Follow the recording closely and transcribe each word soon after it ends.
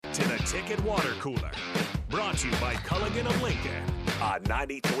to the Ticket Water Cooler. Brought to you by Culligan of Lincoln on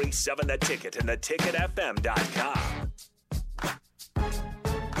 93.7 The Ticket and theticketfm.com.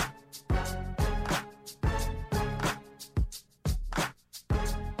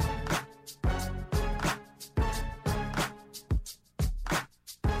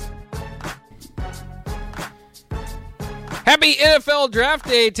 Happy NFL Draft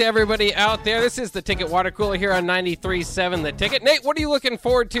Day to everybody out there. This is the Ticket Water Cooler here on 93.7 The Ticket. Nate, what are you looking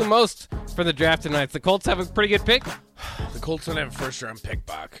forward to most for the draft tonight? The Colts have a pretty good pick? The Colts don't have a first-round pick,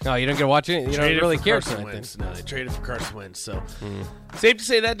 Bach. No, you don't get to watch it? You don't really care tonight. No, they traded for Carson Wentz, so safe to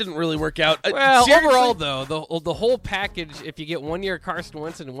say that didn't really work out. Well, seriously? overall, though, the whole package, if you get 1 year of Carson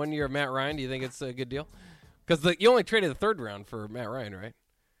Wentz and 1 year of Matt Ryan, do you think it's a good deal? Because you only traded the third round for Matt Ryan, right?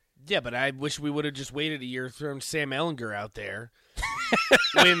 Yeah, but I wish we would have just waited a year, thrown Sam Ehlinger out there,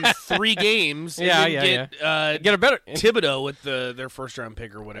 win 3 games, and get a better Thibodeau with their first-round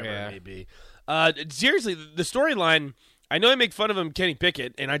pick or whatever it may be. Seriously, the storyline, I know I make fun of him, Kenny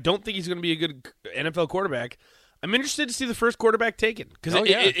Pickett, and I don't think he's going to be a good NFL quarterback. I'm interested to see the first quarterback taken because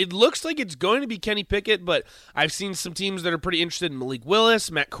it looks like it's going to be Kenny Pickett, but I've seen some teams that are pretty interested in Malik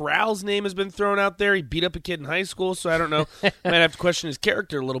Willis. Matt Corral's name has been thrown out there. He beat up a kid in high school, so I don't know. Might have to question his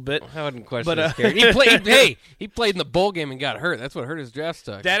character a little bit. I wouldn't question his character. He played in the bowl game and got hurt. That's what hurt his draft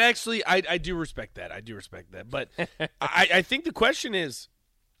stock. That actually, I do respect that. But I think the question is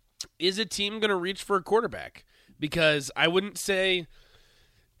a team going to reach for a quarterback? Because I wouldn't say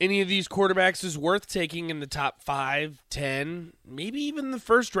any of these quarterbacks is worth taking in the top 5, 10, maybe even the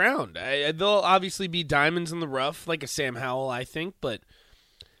first round. They'll obviously be diamonds in the rough, like a Sam Howell, I think. But,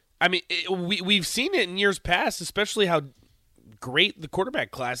 I mean, we've seen it in years past, especially how great the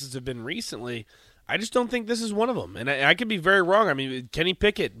quarterback classes have been recently. I just don't think this is one of them. And I could be very wrong. I mean, Kenny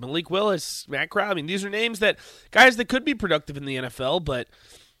Pickett, Malik Willis, Matt Corral. I mean, these are names guys that could be productive in the NFL, but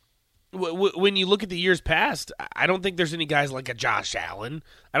when you look at the years past, I don't think there's any guys like a Josh Allen.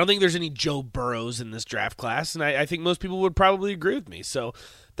 I don't think there's any Joe Burrows in this draft class, and I think most people would probably agree with me. So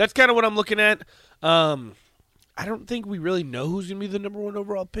that's kind of what I'm looking at. I don't think we really know who's going to be the number 1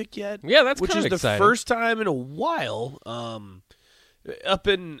 overall pick yet. Yeah, that's which kind is of exciting. The first time in a while. Up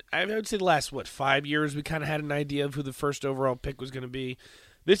in, I would say the last, 5 years, we kind of had an idea of who the first overall pick was going to be.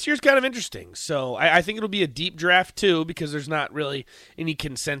 This year's kind of interesting, so I think it'll be a deep draft, too, because there's not really any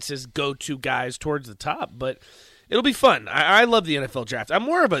consensus go-to guys towards the top, but it'll be fun. I love the NFL draft. I'm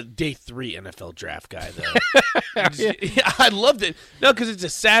more of a day 3 NFL draft guy, though. I loved it. No, because it's a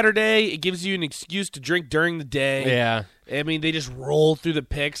Saturday. It gives you an excuse to drink during the day. Yeah. I mean, they just roll through the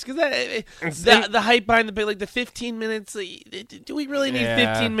picks. Because the hype behind the pick, like the 15 minutes, do we really need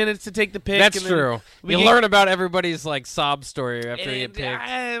 15 minutes to take the pick? That's true. You learn about everybody's sob story after you get picked.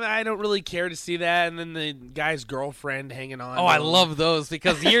 I don't really care to see that. And then the guy's girlfriend hanging on. Oh, I love those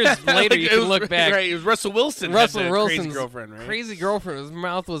because years later you can look back. Right, it was Russell Wilson. Crazy girlfriend, right? Crazy girlfriend. His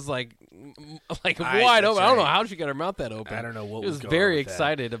mouth was wide open. Right. I don't know how she got her mouth that open. I don't know what was going very on with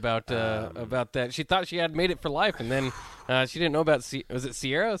excited about that. She thought she had made it for life, and then she didn't know about was it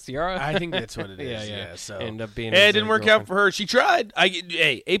Sierra? I think that's what it is. Yeah. So ended up being. It didn't work out for her. She tried.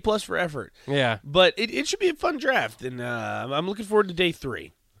 A+ for effort. Yeah, but it should be a fun draft, and I'm looking forward to day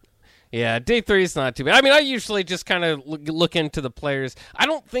 3. Yeah, day 3 is not too bad. I mean, I usually just kind of look into the players. I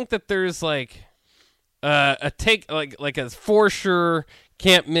don't think that there's a take like a for sure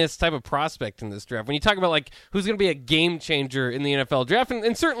can't miss type of prospect in this draft. When you talk about who's going to be a game changer in the NFL draft,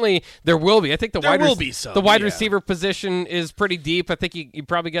 and certainly there will be. I think the wide receiver position is pretty deep. I think you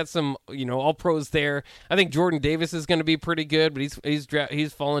probably got some all pros there. I think Jordan Davis is going to be pretty good, but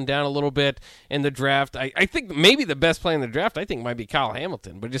he's fallen down a little bit in the draft. I think maybe the best play in the draft I think might be Kyle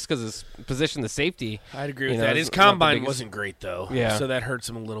Hamilton, but just because his position, the safety. I'd agree with that. His combine wasn't great though, yeah. So that hurts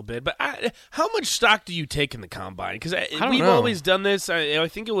him a little bit. But how much stock do you take in the combine? Because we've know. always done this. I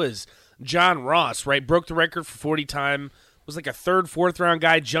think it was John Ross, right? Broke the record for 40 time. Was like a 3rd, 4th round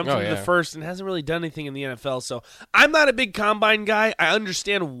guy, jumped into the first, and hasn't really done anything in the NFL. So I'm not a big combine guy. I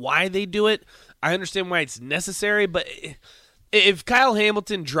understand why they do it. I understand why it's necessary. But if Kyle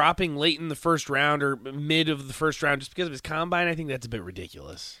Hamilton dropping late in the first round or mid of the first round just because of his combine, I think that's a bit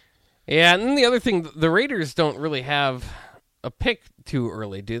ridiculous. Yeah, and then the other thing, the Raiders don't really have a pick too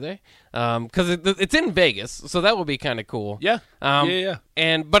early, do they? Because it's in Vegas, so that will be kind of cool. Yeah. Yeah.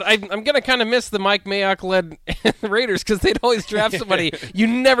 But I'm gonna kind of miss the Mike Mayock led Raiders because they'd always draft somebody you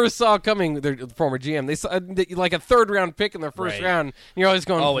never saw coming. Their former GM, they saw like a 3rd round pick in their first round. And you're always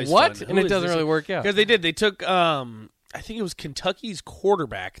going, what? Fun. And it doesn't really work out because they did. They took I think it was Kentucky's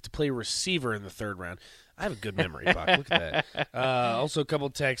quarterback to play receiver in the 3rd round. I have a good memory, Buck. Look at that. Also, a couple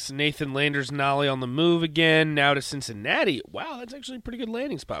texts. Nathan Landers-Nolly on the move again, now to Cincinnati. Wow, that's actually a pretty good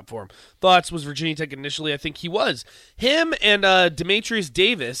landing spot for him. Thoughts, was Virginia Tech initially? I think he was. Him and Demetrius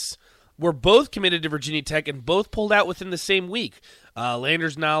Davis were both committed to Virginia Tech and both pulled out within the same week.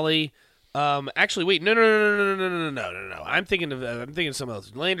 Landers-Nolly... actually, wait, no. I'm thinking of something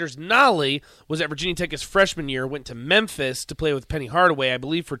else. Landers-Nolly was at Virginia Tech his freshman year, went to Memphis to play with Penny Hardaway, I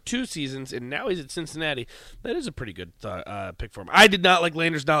believe, for 2 seasons, and now he's at Cincinnati. That is a pretty good pick for him. I did not like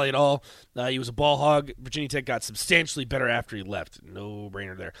Landers-Nolly at all. He was a ball hog. Virginia Tech got substantially better after he left. No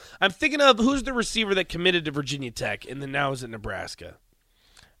brainer there. I'm thinking of who's the receiver that committed to Virginia Tech and then now is at Nebraska.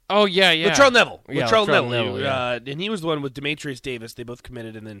 Oh, yeah. Latrell Neville. Yeah, Latrell Latrell Neville. yeah. And he was the one with Demetrius Davis. They both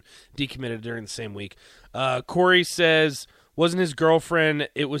committed and then decommitted during the same week. Corey says, wasn't his girlfriend,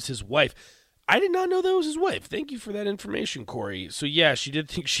 it was his wife. I did not know that was his wife. Thank you for that information, Corey. So, yeah, she did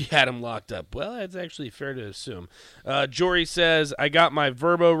think she had him locked up. Well, that's actually fair to assume. Jory says, I got my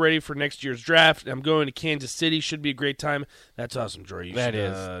Verbo ready for next year's draft. I'm going to Kansas City. Should be a great time. That's awesome, Jory. You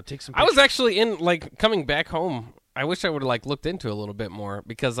should take some pictures. I was actually coming back home. I wish I would have looked into it a little bit more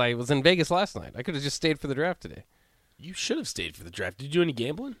because I was in Vegas last night. I could have just stayed for the draft today. You should have stayed for the draft. Did you do any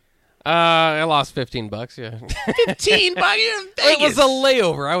gambling? I lost $15. Yeah, 15 bucks in Vegas. It was a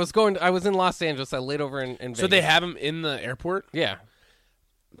layover. I was in Los Angeles. I laid over in Vegas. So they have him in the airport? Yeah.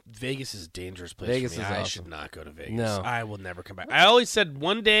 Vegas is a dangerous place Vegas for me. is I awesome. should not go to Vegas. No. I will never come back. I always said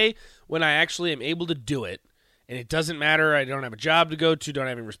one day when I actually am able to do it, and it doesn't matter, I don't have a job to go to, don't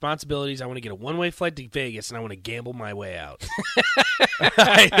have any responsibilities, I want to get a one-way flight to Vegas, and I want to gamble my way out.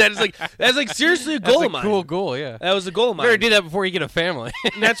 That's like seriously a goal of mine. Cool goal, yeah. That was a goal of mine. You better do that before you get a family.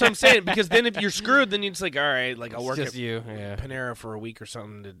 And that's what I'm saying, because then if you're screwed, then it's like, all right, like I'll work just at you, yeah. Panera for a week or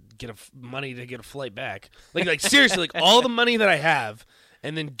something to get money to get a flight back. Like seriously, like all the money that I have,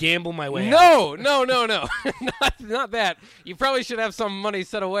 and then gamble my way out. No. not that. You probably should have some money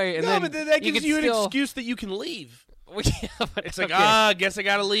set away, and but then that gives you an still... excuse that you can leave. Yeah, but It's like, okay. I guess I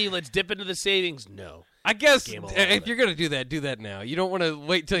got to leave. Let's dip into the savings. No. I guess Gamble all if of you're gonna do that now. You don't want to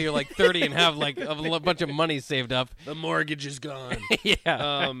wait till you're like 30 and have like a bunch of money saved up. The mortgage is gone.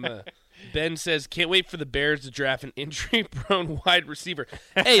 Yeah. Ben says, can't wait for the Bears to draft an injury-prone wide receiver.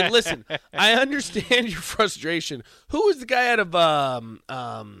 Hey, listen, I understand your frustration. Who was the guy out of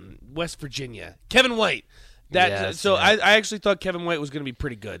West Virginia? Kevin White. I actually thought Kevin White was going to be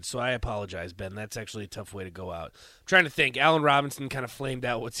pretty good, so I apologize, Ben. That's actually a tough way to go out. I'm trying to think. Allen Robinson kind of flamed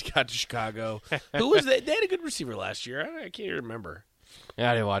out once he got to Chicago. Who was that? They had a good receiver last year. I can't remember. Yeah,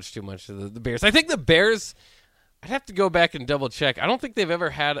 I didn't watch too much of the Bears. I think the Bears, I'd have to go back and double check. I don't think they've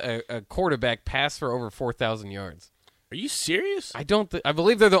ever had a quarterback pass for over 4,000 yards. Are you serious? I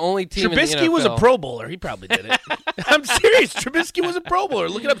believe they're the only team in the NFL. Trubisky was a Pro Bowler. He probably did it. I'm serious. Trubisky was a Pro Bowler.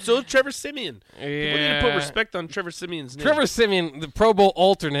 Look it up. So is Trevor Siemian. People need to put respect on Trevor Siemian's name. Trevor Siemian, the Pro Bowl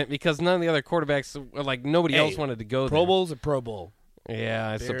alternate, because none of the other quarterbacks, nobody else wanted to go there. Pro Bowl's a Pro Bowl.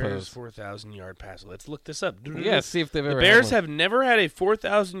 Yeah, I Bears suppose. 4,000-yard passer. Let's look this up. Yeah, see if they've ever The Bears had one. have never had a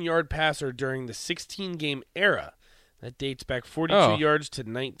 4,000-yard passer during the 16-game era. That dates back 42 yards to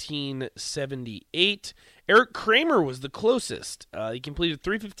 1978. Eric Kramer was the closest. He completed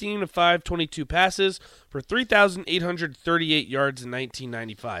 315 of 522 passes for 3,838 yards in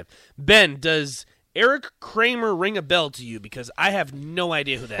 1995. Ben, does Eric Kramer ring a bell to you? Because I have no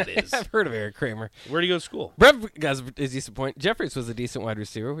idea who that is. I've heard of Eric Kramer. Where'd he go to school? Brev has a decent point. Jeffries was a decent wide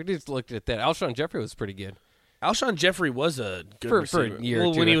receiver. We just looked at that. Alshon Jeffrey was pretty good. Alshon Jeffrey was a good for receiver. a year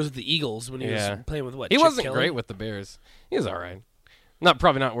or two. When he was with the Eagles, when he was playing with what? He Chip wasn't Kelly? great with the Bears. He was all right.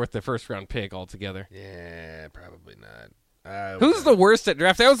 Probably not worth the first-round pick altogether. Yeah, probably not. Who's the worst at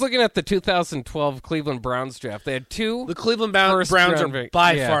draft? I was looking at the 2012 Cleveland Browns draft. They had two. The Cleveland Browns are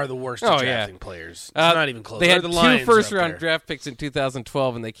by far the worst at drafting players. It's not even close. They had the two Lions first-round draft picks in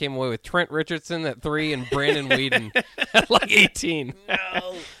 2012, and they came away with Trent Richardson at 3 and Brandon Whedon at 18.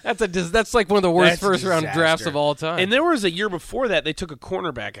 No. That's like one of the worst That's a first-round disaster. drafts of all time. And there was a year before that, they took a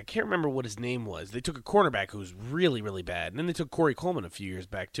cornerback. I can't remember what his name was. They took a cornerback who was really, really bad. And then they took Corey Coleman a few years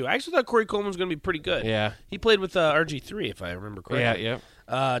back, too. I actually thought Corey Coleman was going to be pretty good. Yeah. He played with RG3, if I remember correctly.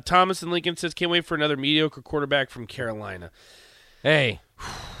 Yeah. Thomas and Lincoln says, can't wait for another mediocre quarterback from Carolina. Hey,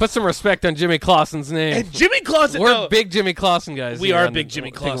 put some respect on Jimmy Clausen's name. And Jimmy Clausen. We're big Jimmy Clausen guys. We here are on big Jimmy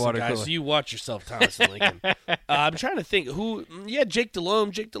Think Clausen Water guys. Cooler. So you watch yourself, Thomas and Lincoln. I'm trying to think who. Yeah, Jake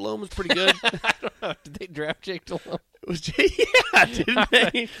Delhomme. Jake Delhomme was pretty good. I don't know. Did they draft Jake Delhomme? Yeah, didn't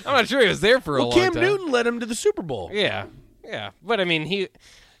they? I'm not sure he was there for a long Cam time. Newton led him to the Super Bowl. Yeah. But I mean,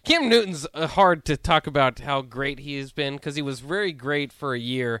 Cam Newton's hard to talk about how great he has been because he was very great for a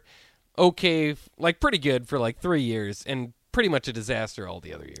year, okay, pretty good for 3 years, and pretty much a disaster all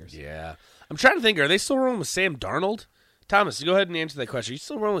the other years. Yeah. I'm trying to think. Are they still rolling with Sam Darnold? Thomas, go ahead and answer that question. Are you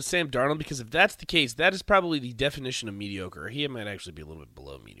still rolling with Sam Darnold? Because if that's the case, that is probably the definition of mediocre. He might actually be a little bit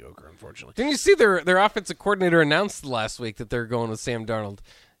below mediocre, unfortunately. Didn't you see their offensive coordinator announced last week that they're going with Sam Darnold?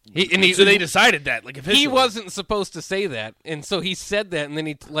 So they decided that, like, officially. He wasn't supposed to say that, and so he said that, and then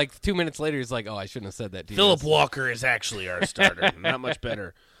he, like, 2 minutes later, he's like, "Oh, I shouldn't have said that to you." Philip Walker is actually our starter. Not much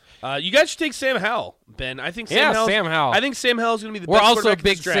better. You guys should take Sam Howell, Ben. I think Sam Howell. I think Sam Howell is going to be the We're best also quarterback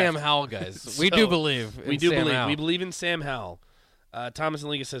big in this draft. Sam Howell guys. We do believe. We Howell. believe in Sam Howell. Thomas and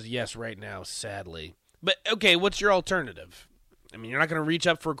Liga says yes right now, sadly. But okay, what's your alternative? I mean, you're not going to reach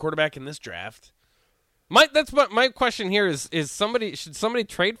up for a quarterback in this draft. My question here is should somebody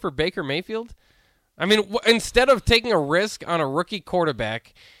trade for Baker Mayfield? I mean, instead of taking a risk on a rookie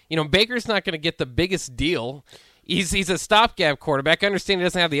quarterback, Baker's not going to get the biggest deal. He's a stopgap quarterback. I understand he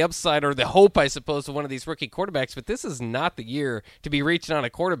doesn't have the upside or the hope, I suppose, of one of these rookie quarterbacks, but this is not the year to be reaching on a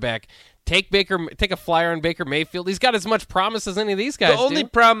quarterback. Take a flyer on Baker Mayfield. He's got as much promise as any of these guys. The only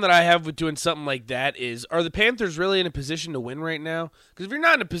problem that I have with doing something like that is, are the Panthers really in a position to win right now? Because if you're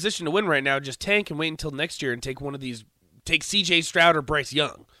not in a position to win right now, just tank and wait until next year and take C.J. Stroud or Bryce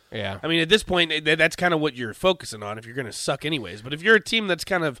Young. Yeah. I mean, at this point, that's kind of what you're focusing on if you're going to suck anyways. But if you're a team that's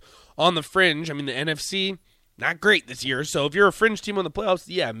kind of on the fringe, I mean, the NFC, not great this year. So if you're a fringe team on the playoffs,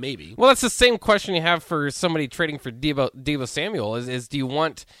 yeah, maybe. Well, that's the same question you have for somebody trading for Deebo Samuel is do you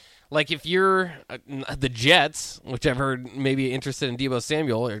want, like, if you're the Jets, whichever may be interested in Deebo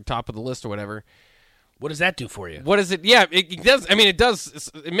Samuel or top of the list or whatever. What does that do for you? What is it? Yeah, it does. I mean, it does.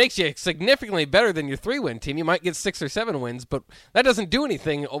 It makes you significantly better than your 3-win team. You might get 6 or 7 wins, but that doesn't do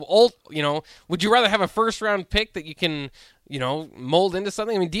anything. Would you rather have a first-round pick that you can, mold into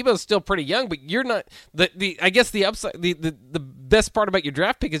something? I mean, Deebo's still pretty young, but you're not. I guess the upside, the best part about your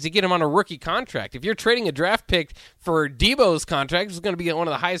draft pick is you get him on a rookie contract. If you're trading a draft pick for Deebo's contract, it's going to be one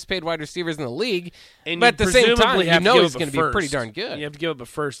of the highest-paid wide receivers in the league. And but at the same time, he's going to be pretty darn good. You have to give up a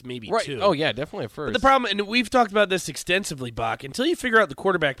first, maybe right. 2. Oh yeah, definitely a first. But the problem, and we've talked about this extensively, Bach, until you figure out the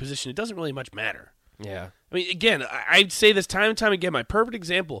quarterback position, it doesn't really much matter. Yeah. I mean, again, I'd say this time and time again, my perfect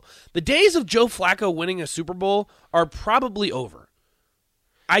example, the days of Joe Flacco winning a Super Bowl are probably over.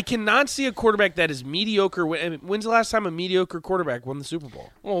 I cannot see a quarterback that is mediocre. When's the last time a mediocre quarterback won the Super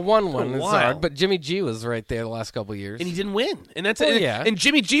Bowl? Well, one is hard, but Jimmy G was right there the last couple of years. And he didn't win. And that's yeah. And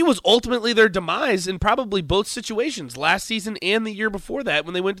Jimmy G was ultimately their demise in probably both situations, last season and the year before that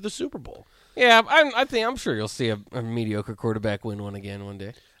when they went to the Super Bowl. Yeah, I'm sure you'll see a mediocre quarterback win one again one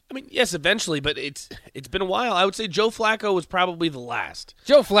day. I mean, yes, eventually, but it's been a while. I would say Joe Flacco was probably the last.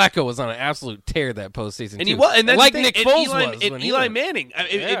 Joe Flacco was on an absolute tear that postseason, and too. he was, and that's like the thing. Nick Foles was, and Eli Manning.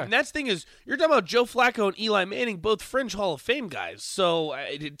 And that's the thing is, you're talking about Joe Flacco and Eli Manning, both fringe Hall of Fame guys. So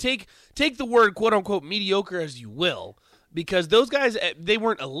take the word "quote unquote" mediocre as you will, because those guys, they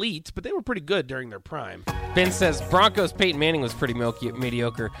weren't elite, but they were pretty good during their prime. Ben says Broncos Peyton Manning was pretty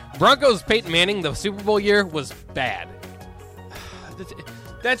mediocre. Broncos Peyton Manning the Super Bowl year was bad.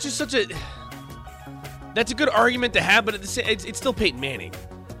 That's just such a. That's a good argument to have, but it's still Peyton Manning.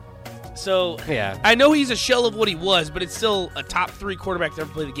 So yeah, I know he's a shell of what he was, but it's still a top 3 quarterback to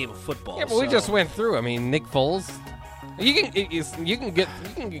ever play the game of football. Yeah, but we just went through. I mean, Nick Foles. You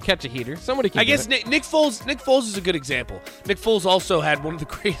can catch a heater. Somebody can. I guess Nick Foles is a good example. Nick Foles also had one of the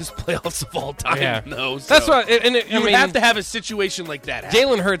greatest playoffs of all time. Yeah, though, so that's what. You have to have a situation like that.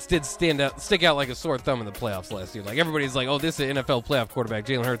 Jalen Hurts did stick out like a sore thumb in the playoffs last year. Like everybody's like, "Oh, this is an NFL playoff quarterback."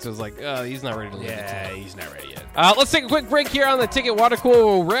 Jalen Hurts was like, "He's not ready to lead." Yeah, he's not ready yet. Let's take a quick break here on the Ticket Water Cooler.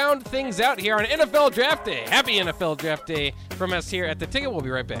 We'll round things out here on NFL Draft Day. Happy NFL Draft Day from us here at the Ticket. We'll be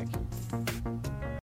right back.